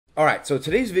Alright, so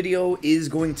today's video is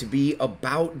going to be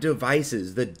about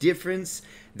devices, the difference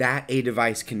that a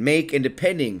device can make, and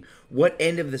depending what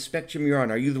end of the spectrum you're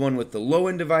on. Are you the one with the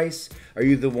low-end device? Are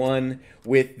you the one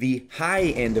with the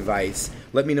high-end device?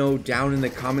 Let me know down in the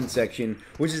comment section,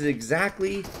 which is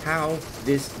exactly how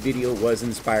this video was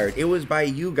inspired. It was by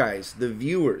you guys, the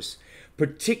viewers,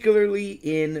 particularly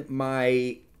in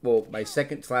my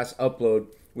second class upload,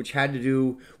 which had to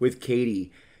do with KD.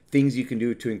 Things you can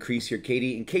do to increase your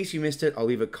KD. In case you missed it, I'll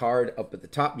leave a card up at the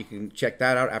top. You can check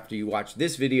that out after you watch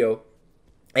this video.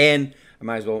 And I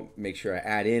might as well make sure I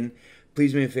add in.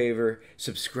 Please do me a favor,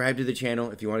 subscribe to the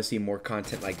channel if you want to see more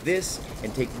content like this,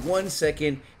 and take 1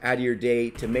 second out of your day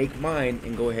to make mine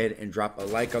and go ahead and drop a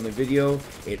like on the video.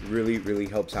 It really, really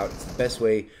helps out. It's the best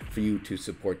way for you to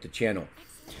support the channel.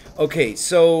 Okay,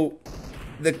 so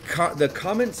the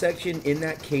comment section in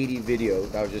that KD video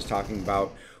that I was just talking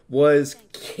about was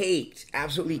caked,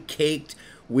 absolutely caked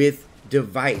with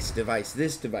device,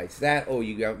 this, device, that. Oh,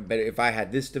 you got better. If I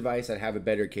had this device, I'd have a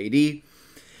better KD.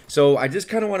 So I just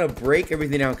kind of want to break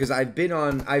everything down because I've been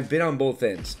on both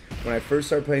ends. When I first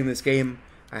started playing this game,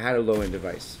 I had a low-end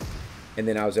device, and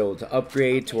then I was able to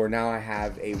upgrade to where now I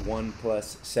have a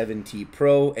OnePlus 7T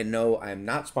Pro. And no, I am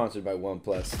not sponsored by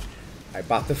OnePlus. I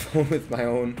bought the phone with my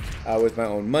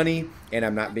own money, and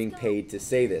I'm not being paid to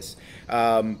say this.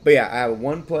 But yeah, I have a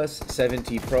OnePlus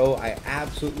 7T Pro. I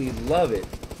absolutely love it.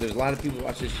 There's a lot of people who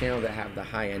watch this channel that have the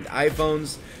high-end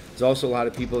iPhones. There's also a lot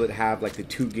of people that have like the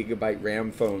 2 GB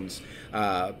RAM phones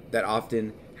that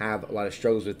often have a lot of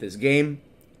struggles with this game.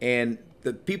 And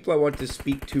the people I want to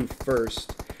speak to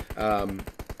first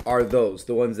are the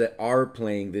ones that are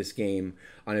playing this game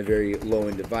on a very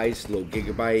low-end device, low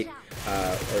gigabyte,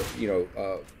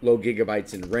 low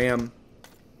gigabytes in RAM,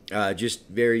 just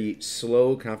very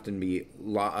slow, can often be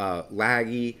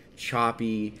laggy,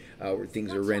 choppy, where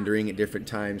things are rendering at different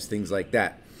times, things like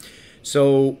that.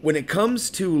 So when it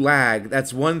comes to lag,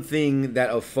 that's one thing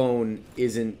that a phone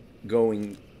isn't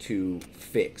going to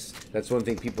fix. That's one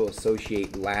thing people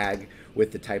associate lag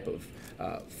with the type of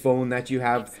phone that you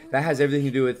have. That has everything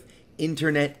to do with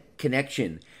internet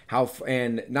connection.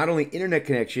 And not only internet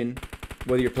connection,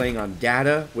 whether you're playing on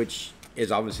data, which is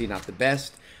obviously not the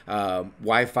best.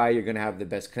 Wi-Fi, you're going to have the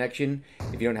best connection.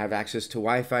 If you don't have access to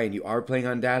Wi-Fi and you are playing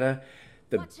on data,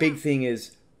 the big thing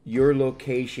is your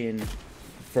location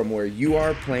from where you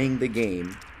are playing the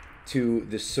game to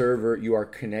the server you are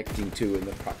connecting to, and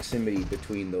the proximity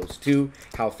between those two,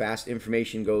 how fast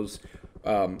information goes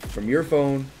from your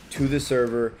phone to the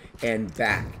server and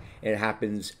back. And it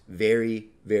happens very,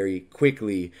 very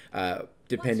quickly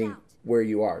depending where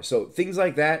you are. So things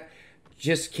like that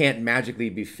just can't magically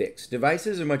be fixed.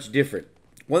 Devices are much different.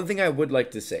 One thing I would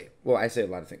like to say, well, I say a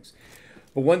lot of things,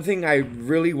 but one thing I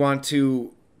really want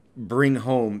to bring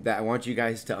home that I want you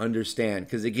guys to understand,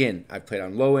 because again, I've played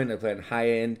on low end, I've played on high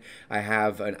end. I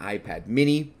have an iPad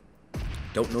mini.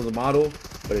 Don't know the model,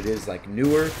 but it is like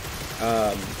newer.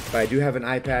 But I do have an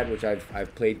iPad, which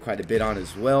I've played quite a bit on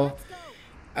as well.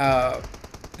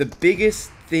 The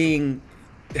biggest thing,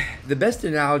 the best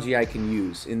analogy I can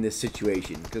use in this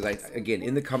situation, because again,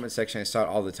 in the comment section, I saw it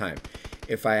all the time.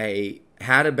 If I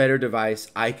had a better device,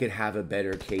 I could have a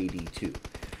better KD too.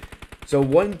 So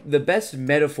the best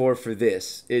metaphor for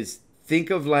this is, think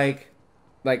of like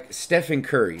Stephen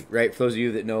Curry, right? For those of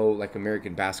you that know like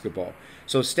American basketball.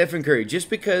 So Stephen Curry, just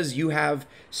because you have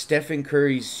Stephen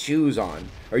Curry's shoes on,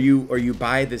 or you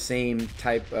buy the same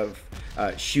type of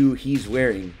shoe he's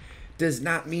wearing, does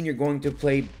not mean you're going to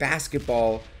play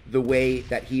basketball the way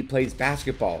that he plays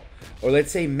basketball. Or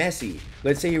let's say Messi.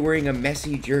 Let's say you're wearing a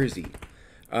Messi jersey.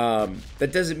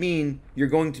 That doesn't mean you're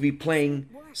going to be playing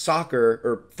soccer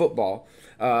or football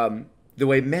the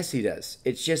way Messi does.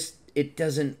 It's just, it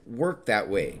doesn't work that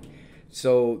way.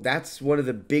 So that's one of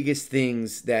the biggest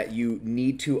things that you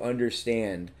need to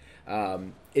understand.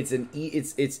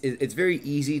 It's very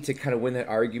easy to kind of win that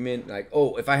argument, like,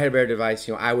 oh, if I had a better device,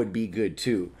 I would be good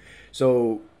too.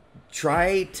 So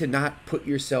try to not put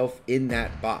yourself in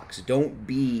that box. Don't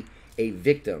be a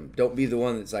victim. Don't be the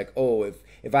one that's like, oh,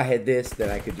 if I had this, then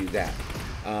I could do that.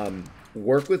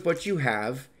 Work with what you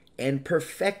have and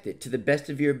perfect it to the best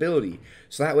of your ability.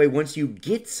 So that way, once you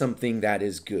get something that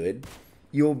is good,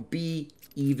 you'll be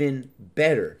even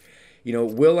better.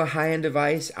 Will a high-end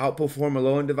device outperform a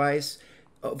low-end device?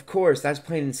 Of course, that's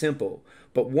plain and simple.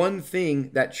 But one thing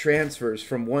that transfers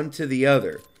from one to the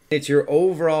other, it's your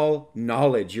overall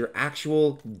knowledge, your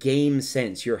actual game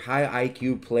sense, your high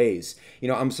IQ plays.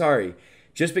 I'm sorry,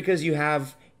 just because you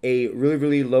have a really,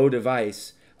 really low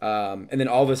device, and then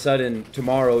all of a sudden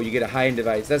tomorrow you get a high-end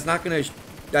device, that's not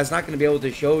gonna be able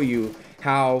to show you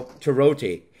how to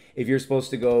rotate. if you're supposed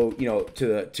to go, you know,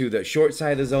 to the short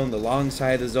side of the zone, the long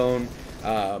side of the zone,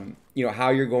 you know, how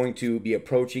you're going to be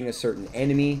approaching a certain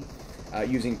enemy,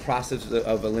 using process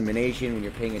of elimination when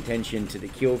you're paying attention to the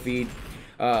kill feed.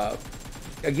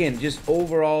 Again, just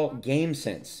overall game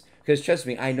sense. Because trust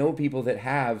me, I know people that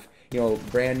have, you know,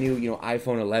 brand new, you know,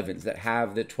 iPhone 11s, that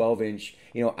have the 12-inch,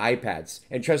 you know, iPads.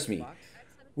 And trust me,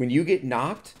 when you get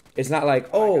knocked, it's not like,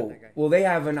 oh, well, they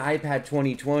have an iPad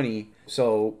 2020,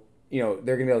 so, you know,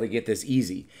 they're going to be able to get this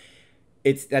easy.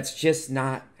 That's just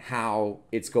not how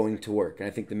it's going to work. And I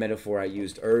think the metaphor I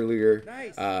used earlier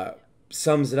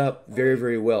sums it up very,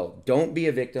 very well. Don't be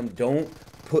a victim. Don't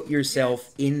put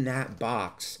yourself in that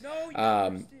box.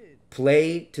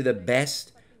 Play to the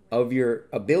best of your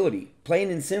ability,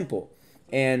 plain and simple.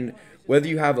 And whether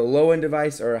you have a low-end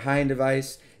device or a high-end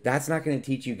device, that's not going to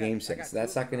teach you game sense.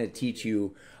 That's not going to teach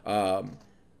you oh,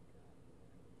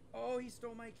 he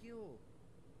stole my kill.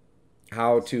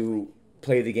 How to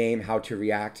play the game, how to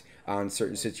react on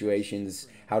certain situations,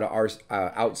 how to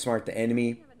outsmart the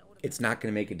enemy. It's not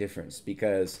going to make a difference,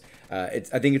 because I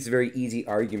think it's a very easy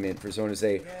argument for someone to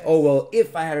say, oh, well,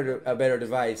 if I had a better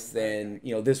device, then,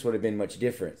 you know, this would have been much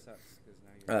different.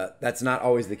 That's not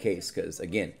always the case, because,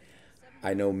 again,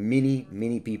 I know many,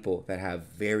 many people that have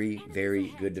very,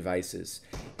 very good devices,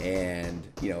 and,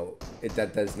 you know,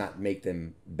 that does not make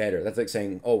them better. That's like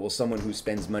saying, oh, well, someone who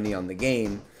spends money on the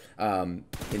game, and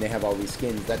they have all these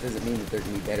skins, that doesn't mean that they're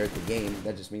going to be better at the game.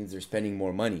 That just means they're spending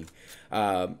more money.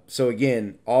 So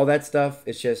again, all that stuff,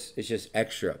 it's just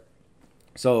extra.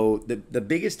 So the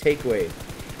biggest takeaway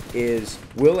is,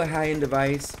 is a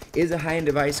high-end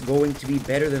device going to be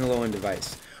better than a low-end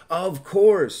device? Of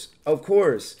course.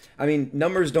 I mean,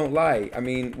 numbers don't lie. I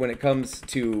mean, when it comes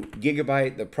to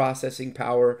gigabyte, the processing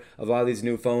power of a lot of these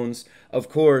new phones, of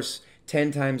course,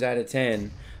 10 times out of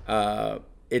 10,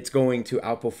 it's going to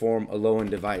outperform a low-end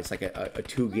device, like a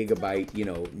 2 gigabyte, you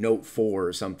know, Note 4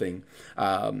 or something.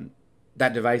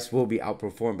 That device will be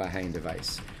outperformed by a high-end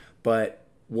device. But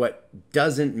what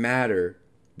doesn't matter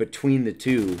between the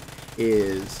two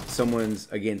is someone's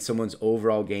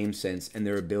overall game sense and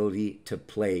their ability to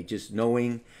play, just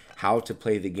knowing how to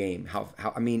play the game.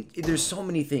 I mean, there's so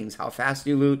many things. How fast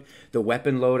you loot, the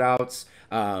weapon loadouts,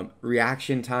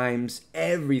 reaction times,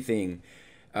 everything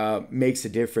makes a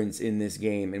difference in this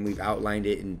game, and we've outlined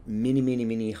it in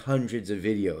many hundreds of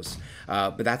videos.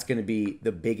 But that's going to be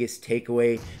the biggest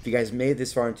takeaway. If you guys made it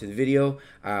this far into the video,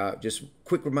 just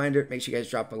quick reminder, make sure you guys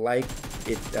drop a like.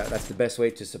 That's the best way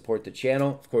to support the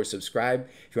channel. Of course, subscribe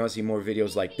if you want to see more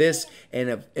videos like this,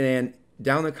 and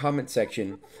down in the comment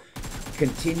section,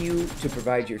 continue to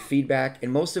provide your feedback,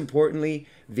 and most importantly,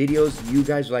 videos you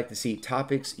guys would like to see,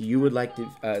 topics you would like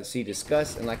to see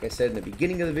discussed. And like I said in the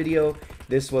beginning of the video,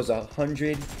 this was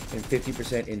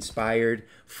 150% inspired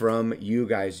from you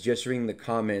guys, just reading the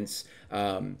comments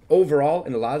overall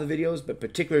in a lot of the videos, but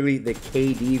particularly the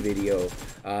KD video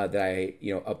that I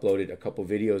uploaded a couple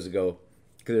videos ago,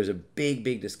 because there's a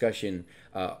big discussion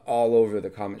all over the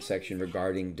comment section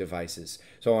regarding devices.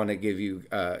 So I want to give you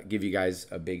guys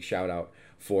a big shout out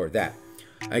for that.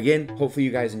 Again, hopefully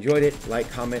you guys enjoyed it. Like,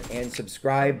 comment, and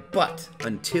subscribe. But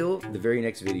until the very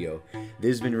next video, this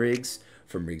has been Riggs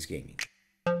from Riggs Gaming.